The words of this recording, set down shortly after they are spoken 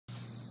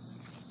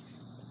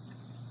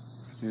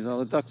Here's all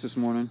the ducks this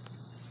morning.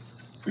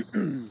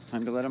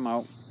 Time to let them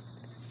out.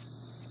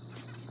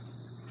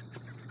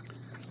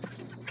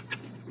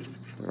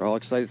 They're all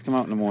excited to come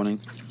out in the morning.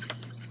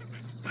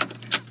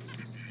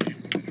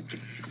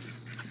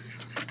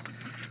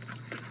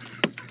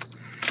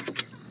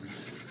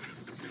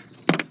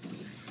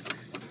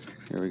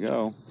 Here we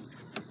go.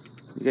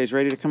 You guys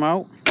ready to come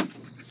out?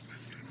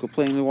 Go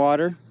play in the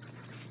water?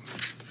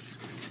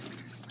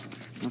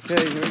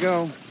 Okay, here we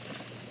go.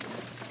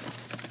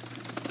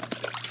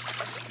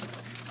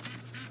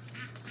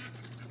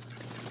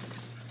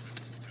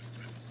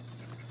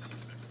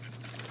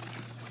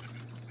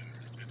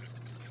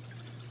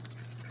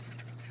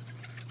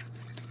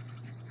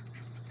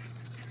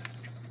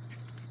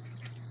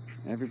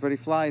 Everybody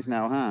flies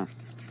now, huh?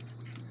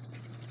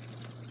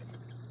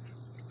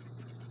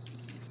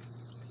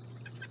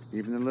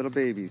 Even the little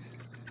babies.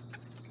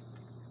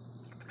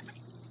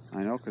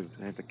 I know,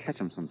 because I have to catch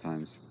them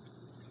sometimes.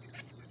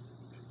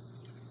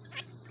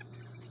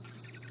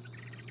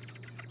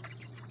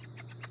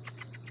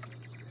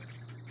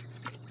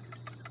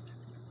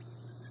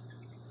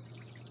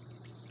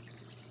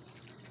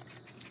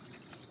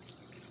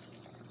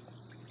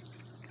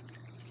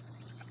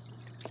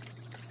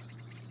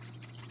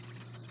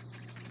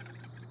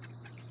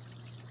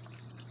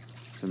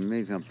 It's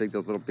amazing how big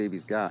those little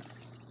babies got.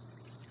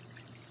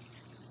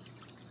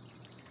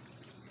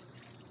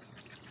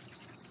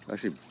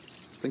 Actually,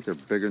 I think they're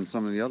bigger than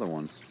some of the other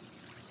ones.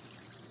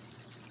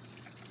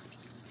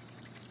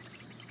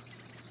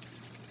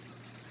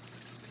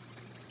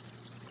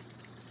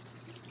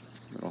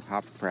 Little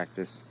hop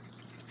practice.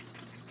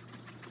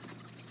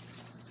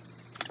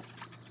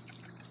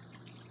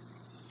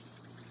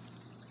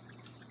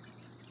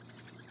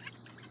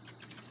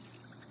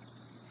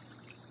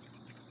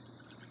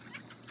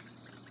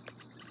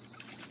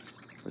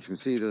 As you can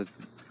see, the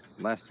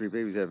last three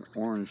babies have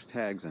orange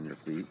tags on their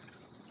feet.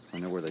 So I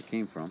know where they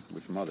came from,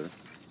 which mother.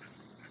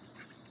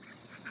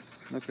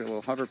 Okay, a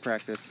little hover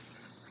practice.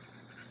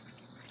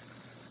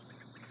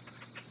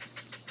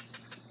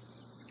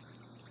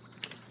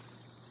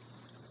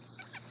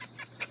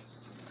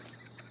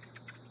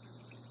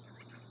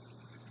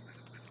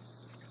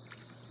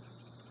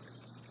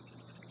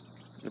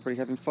 Everybody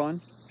having fun?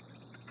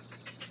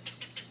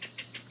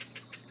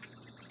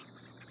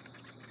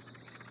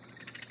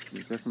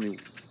 There's definitely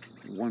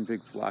one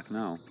big flock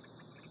now.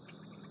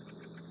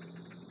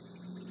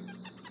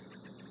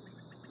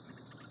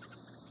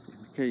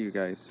 Okay, you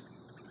guys.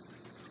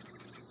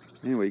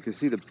 Anyway, you can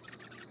see the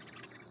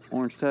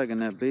orange tag on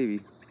that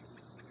baby.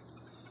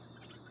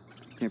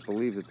 Can't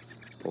believe that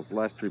those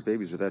last three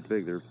babies are that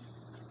big. I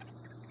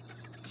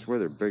swear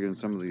they're bigger than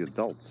some of the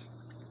adults.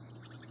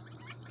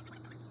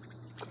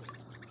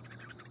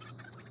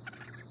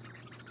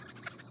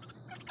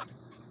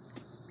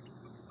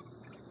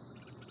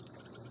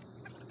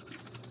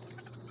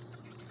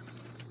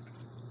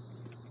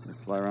 They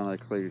fly around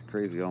like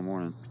crazy all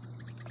morning.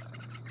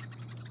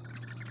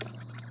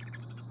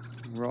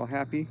 We're all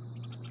happy.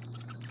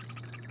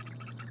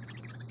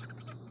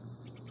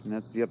 And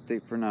that's the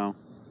update for now.